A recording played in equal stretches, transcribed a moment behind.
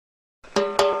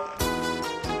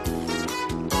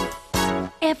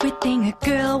Everything a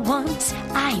girl wants,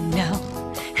 I know.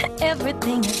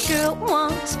 Everything a girl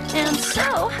wants, and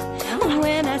so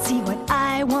when I see what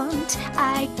I want,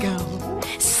 I go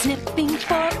sniffing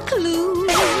for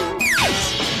clues.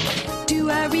 Do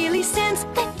I really sense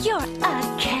that you're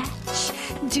a catch?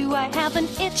 Do I have an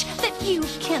itch that you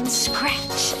can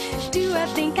scratch? Do I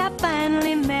think I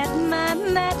finally met my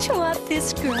match? What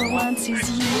this girl wants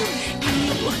is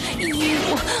you.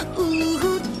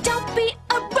 Ooh, don't be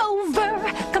a rover.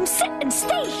 Come sit and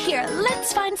stay here.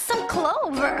 Let's find some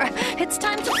clover. It's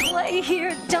time to play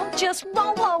here. Don't just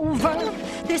roll over.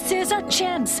 This is our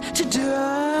chance to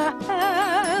dance.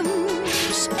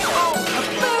 Oh, a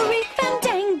furry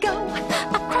fandango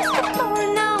across the floor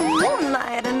now.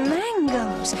 Moonlight and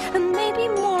mangoes, and maybe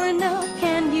more now.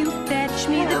 Can you fetch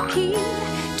me the key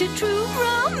to true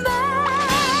romance?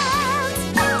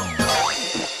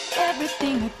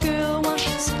 Everything a girl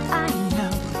wants, I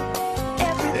know.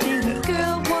 Everything a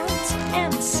girl wants,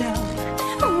 and so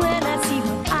when I see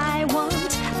what I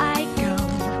want, I go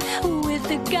with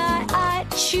the guy I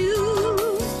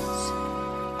choose.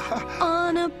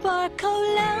 On a Barco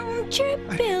lounger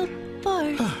built for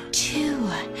two,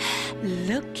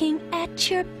 looking at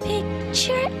your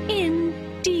picture in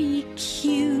DQ.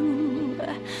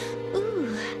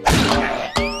 Ooh.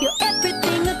 You're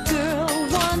everything a girl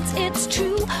wants, it's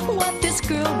true. What this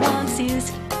girl wants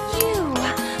is you.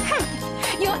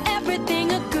 You're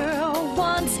everything a girl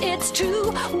wants, it's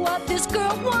true. What this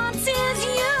girl wants